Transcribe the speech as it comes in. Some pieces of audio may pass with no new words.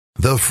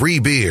The Free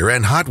Beer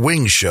and Hot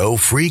Wings Show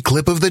free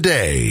clip of the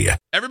day.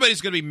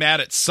 Everybody's going to be mad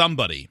at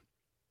somebody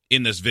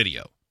in this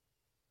video.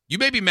 You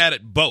may be mad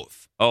at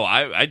both. Oh,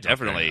 I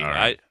definitely. Okay, all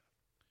right.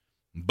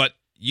 But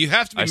you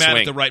have to be mad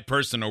at the right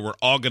person, or we're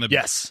all going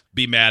to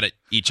be mad at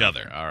each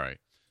other. All right.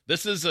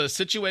 This is a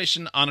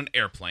situation on an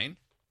airplane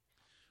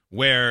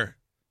where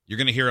you're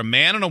going to hear a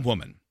man and a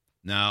woman.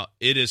 Now,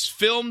 it is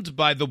filmed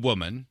by the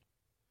woman,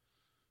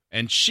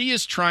 and she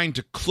is trying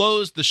to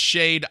close the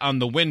shade on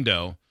the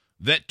window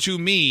that, to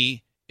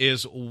me,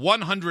 is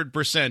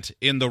 100%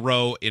 in the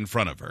row in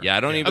front of her. Yeah, I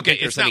don't even think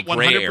there's any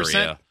gray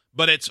area.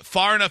 But it's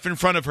far enough in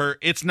front of her,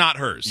 it's not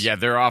hers. Yeah,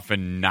 they're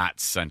often not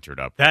centered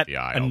up that with the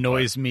aisle.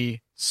 Annoys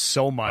me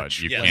so much.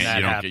 You when can't. that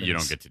You don't happens. get. You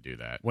don't get to do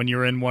that. When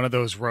you're in one of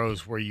those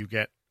rows where you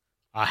get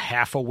a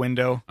half a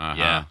window.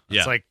 Uh-huh.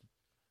 It's like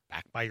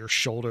back by your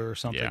shoulder or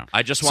something. Yeah.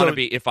 I just want to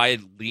be. If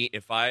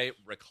I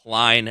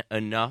recline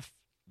enough,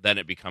 then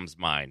it becomes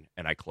mine,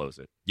 and I close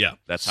it. Yeah,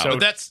 that's how. So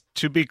that's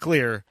to be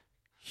clear.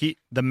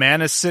 The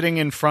man is sitting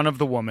in front of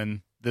the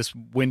woman. This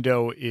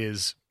window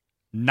is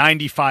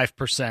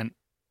 95%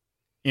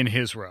 in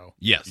his row.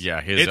 Yes.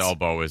 Yeah, his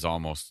elbow is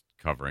almost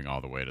covering all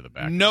the way to the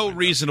back. No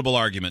reasonable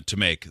argument to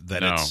make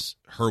that it's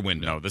her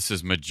window. No, this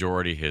is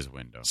majority his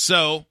window.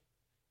 So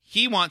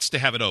he wants to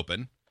have it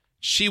open.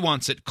 She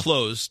wants it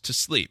closed to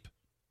sleep.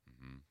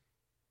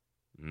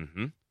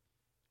 Mm-hmm.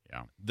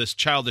 Yeah. This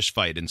childish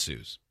fight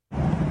ensues.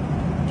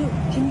 Dude,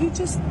 can you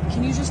just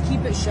keep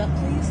it shut,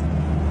 please?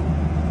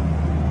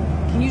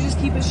 Can you just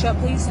keep it shut,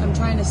 please? I'm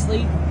trying to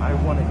sleep. I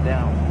want it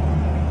down.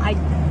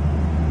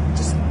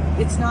 Just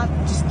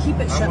keep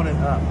it shut. I want it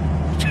up.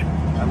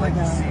 I like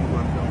to see where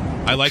I'm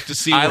going. I like to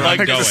see where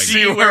I'm going.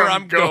 See where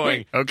I'm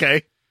going.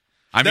 Okay.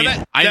 I mean,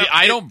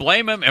 I don't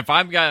blame him. If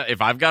I've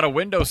got a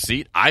window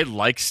seat, I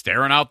like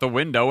staring out the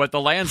window at the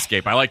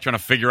landscape. I like trying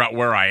to figure out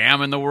where I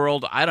am in the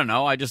world. I don't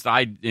know. I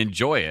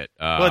enjoy it.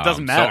 Well, it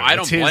doesn't matter. So I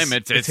don't blame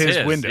it. It's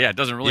his window. Yeah, it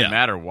doesn't really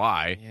matter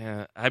why.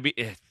 Yeah,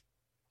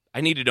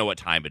 I need to know what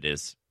time it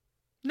is.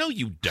 No,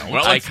 you don't.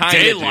 Well, I it's kinda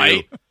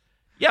daylight. do.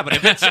 Yeah, but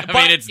if it's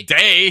it's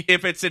day.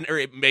 If it's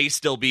it may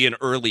still be an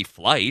early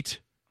flight.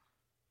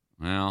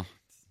 Well,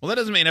 that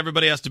doesn't mean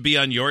everybody has to be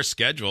on your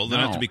schedule. They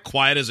don't have to be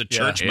quiet as a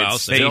church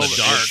mouse It's in the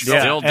still dark.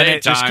 Still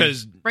daytime. Just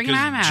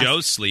because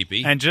Joe's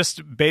sleepy. And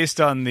just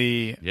based on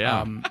the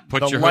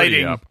put the your lighting,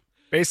 hoodie up.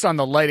 based on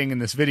the lighting in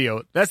this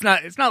video, it's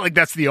not like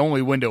that's the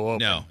only window open.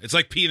 No, it's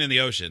like peeing in the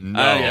ocean.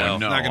 No,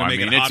 It's not going to make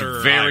it hotter. It's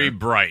or very higher.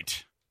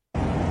 bright.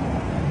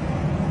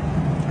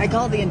 I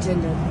called the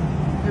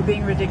attendant. You're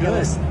being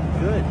ridiculous.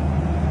 Good.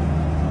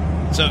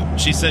 So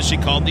she says she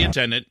called the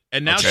attendant,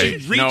 and now Okay.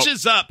 she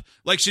reaches up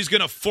like she's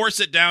going to force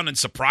it down and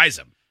surprise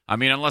him. I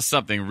mean, unless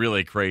something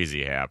really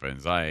crazy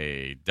happens,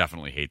 I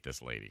definitely hate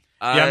this lady.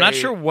 Yeah, I'm not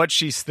sure what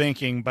she's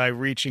thinking by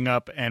reaching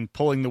up and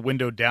pulling the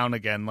window down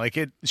again. Like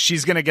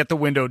she's going to get the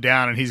window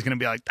down, and he's going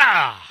to be like,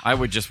 ah! I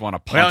would just want to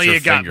punch Well, her you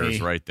got fingers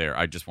me. right there.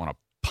 I just want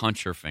to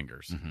punch her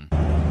fingers.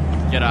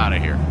 Mm-hmm. Get out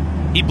of here.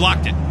 He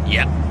blocked it.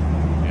 Yeah.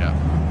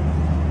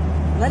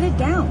 Let it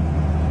down.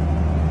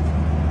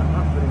 I'm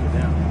not putting it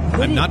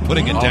down. I'm not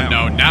putting it Oh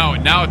down. no!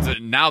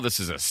 Now this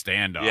is a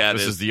standoff. Yeah,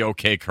 this is the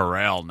OK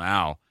Corral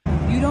now.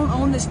 You don't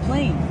own this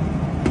plane.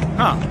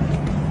 Huh.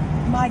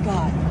 My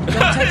God. Don't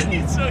touch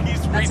me. So he's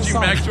That's reaching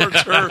assault. back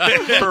towards her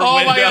Oh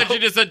window. my God! You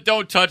just said,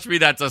 "Don't touch me."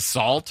 That's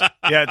assault.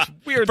 Yeah, it's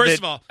weird. First that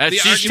of all, As the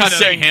she's argument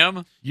touching of,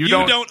 him. You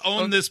don't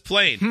own this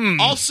plane.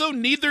 Hmm. Also,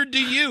 neither do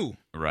you.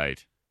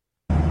 Right.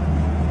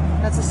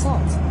 That's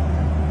assault.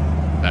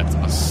 That's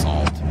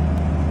assault.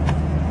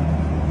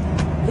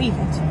 Leave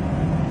it.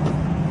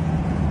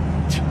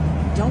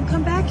 Don't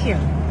come back here.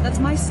 That's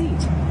my seat.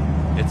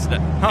 It's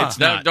not. It's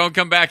not. Don't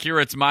come back here.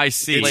 It's my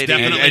seat. It's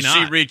definitely and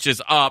she not.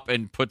 reaches up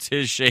and puts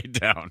his shade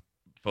down.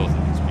 Both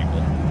of these people.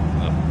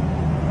 I'll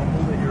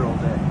hold it here all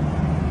day.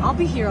 I'll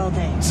be here all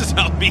day. This is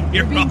how be here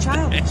You're being all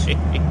childish. day.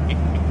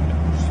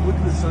 Just look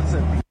at the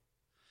sunset.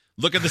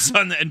 Look at the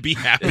sun and be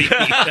happy.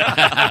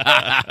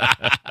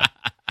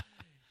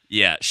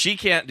 Yeah, she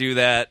can't do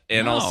that.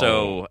 And No.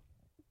 also,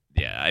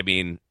 yeah, I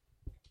mean,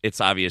 it's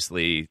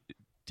obviously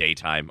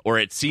daytime, or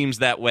it seems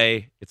that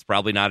way. It's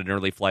probably not an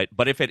early flight.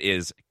 But if it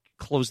is,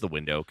 close the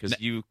window, because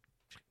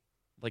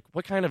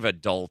what kind of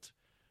adult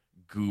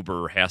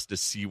goober has to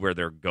see where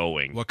they're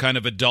going? What kind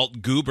of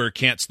adult goober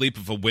can't sleep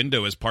if a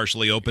window is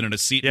partially open and a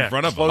seat Yeah, in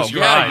front of close them?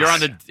 your eyes. You're on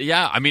the.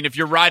 Yeah, I mean, if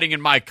you're riding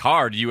in my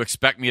car, do you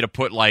expect me to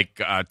put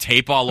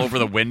tape all over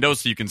the window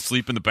so you can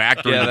sleep in the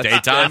back during the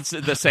daytime? That's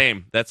the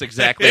same. That's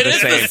exactly It the is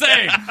same. the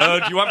same.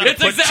 Do you want me to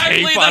It's put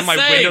exactly tape the on my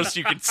same. window so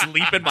you can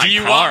sleep in my car? Do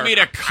you want me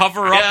to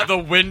cover Yeah. up the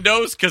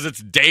windows because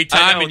it's I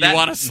daytime know, and you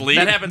want to sleep?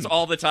 That happens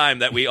all the time,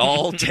 that we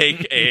all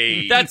take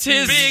a That's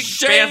his big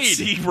shade.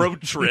 fancy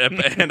road trip,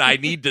 and I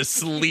need to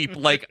sleep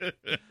like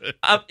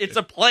it's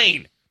a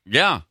plane.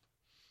 Yeah.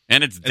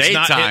 And it's It's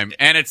not daytime, his-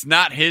 and it's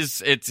not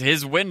his. It's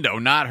his window,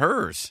 not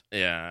hers.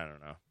 Yeah, I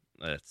don't know.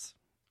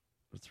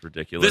 That's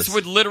ridiculous. This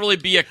would literally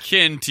be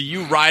akin to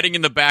you riding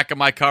in the back of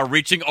my car,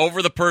 reaching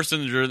over the person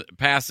in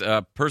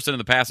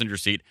the passenger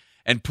seat,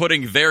 and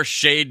putting their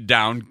shade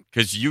down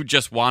because you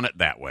just want it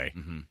that way.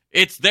 Mm-hmm.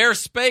 It's their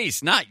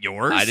space, not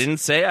yours. I didn't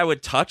say I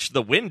would touch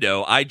the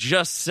window. I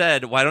just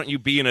said, why don't you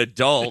be an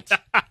adult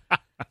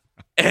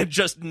and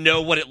just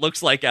know what it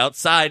looks like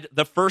outside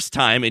the first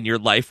time in your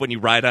life when you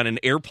ride on an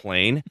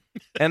airplane,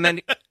 and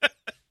then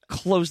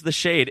close the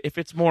shade if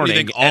it's Do you morning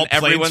think all and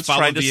planes everyone's follow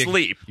trying to the-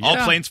 sleep. All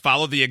planes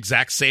follow the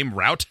exact same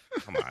route?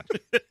 Come on.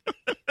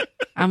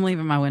 I'm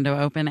leaving my window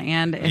open,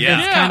 and if Yeah.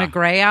 it's kind of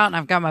gray out and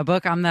I've got my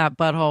book, I'm that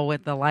butthole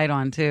with the light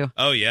on, too.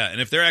 Oh, yeah. And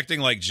if they're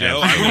acting like Joe,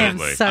 I am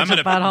Absolutely. such I'm a going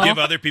to butthole. give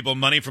other people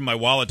money from my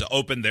wallet to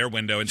open their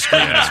window and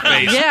scream in his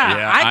face. Yeah,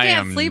 Yeah, I I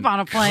can't am- sleep on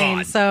a plane,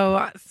 God.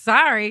 so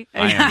sorry.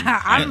 I'm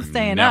I'm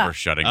staying never up.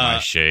 shutting my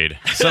shade.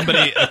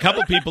 A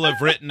couple people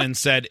have written and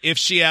said, if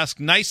she asks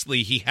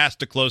nicely, he has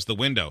to close the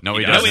window. No,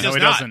 he No, doesn't. he does No,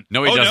 he not. doesn't.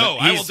 No, he oh, doesn't. no,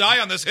 I will He's- die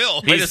on this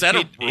hill.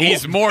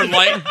 He's more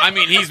like. I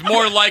mean, he's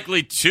more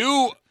likely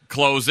to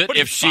close it What,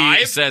 if he's she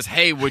 5? says,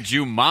 "Hey, would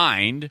you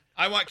mind?"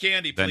 I want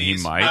candy, please. Then he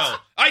might. No.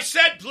 I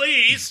said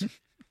please.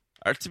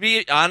 Or to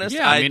be honest,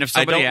 Yeah, I mean, if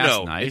somebody I don't asks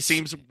know. nice, it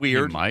seems He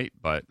weird might,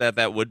 but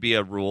that would be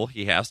a rule.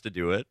 He has to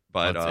do it,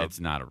 but it's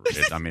not a.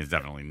 I mean, it's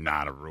definitely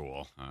not a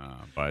rule.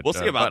 But We'll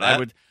see about but I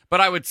that. But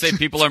I would say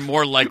people are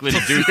more likely to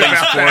do things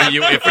for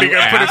you if Are you you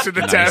gonna put it ask to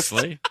the test?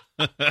 nicely.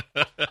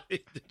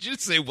 Did you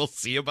say we'll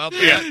see about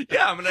that?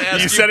 yeah, I'm going to ask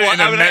You you. said it in a I'm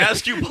going to men-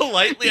 ask you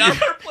politely on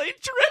our plane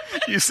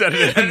trip. You said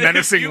it in a And if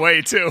menacing you-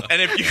 way, too.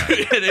 And if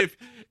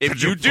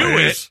you do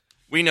please? it,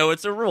 we know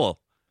it's a rule.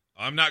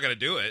 I'm not going to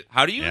do it.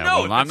 How do you Yeah,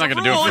 know? well, I'm It's not a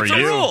gonna do it rule. for It's a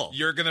you. rule.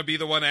 You're going to be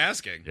the one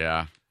asking.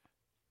 Yeah.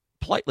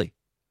 Politely,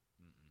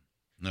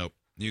 Nope.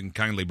 You can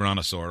kindly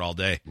brontosaur all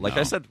day. like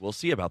I said, we'll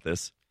see about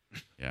this.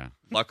 Yeah.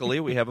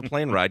 Luckily, we have a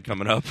plane ride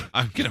coming up.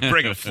 I'm going to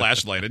bring a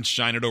flashlight and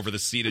shine it over the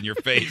seat in your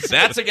face.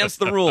 That's against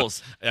the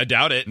rules. I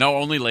doubt it. No,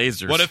 only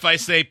lasers. What if I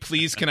say,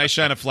 please, can I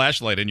shine a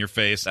flashlight in your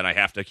face? Then I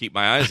have to keep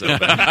my eyes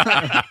open.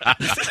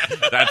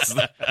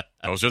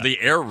 those are the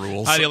air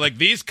rules? How do you like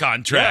these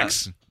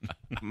contracts?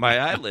 My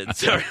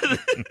eyelids are.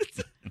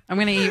 I'm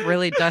going to eat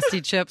really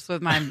dusty chips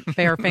with my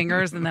bare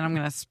fingers, and then I'm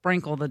going to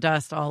sprinkle the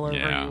dust all over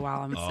Yeah. you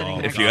while I'm sitting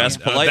If next you to ask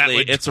that politely,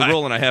 would it's a drive-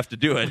 rule, and I have to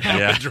do it. That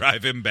Yeah. would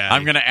drive him bad.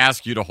 I'm going to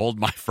ask you to hold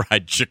my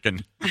fried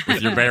chicken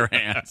with your bare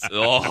hands.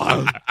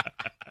 Oh,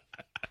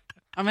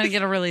 I'm going to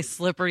get a really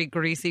slippery,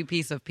 greasy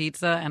piece of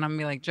pizza, and I'm going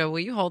to be like, Joe, will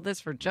you hold this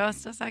for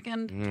just a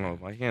second? oh,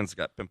 my hands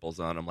got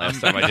pimples on them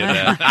last time I did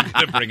that. I'm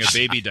going to bring a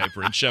baby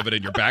diaper and shove it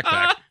in your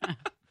backpack.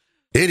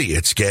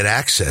 Idiots get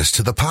access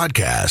to the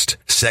podcast,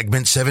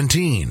 segment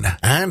 17,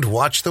 and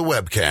watch the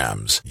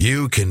webcams.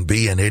 You can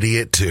be an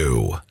idiot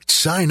too.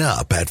 Sign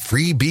up at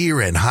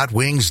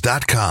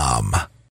freebeerandhotwings.com.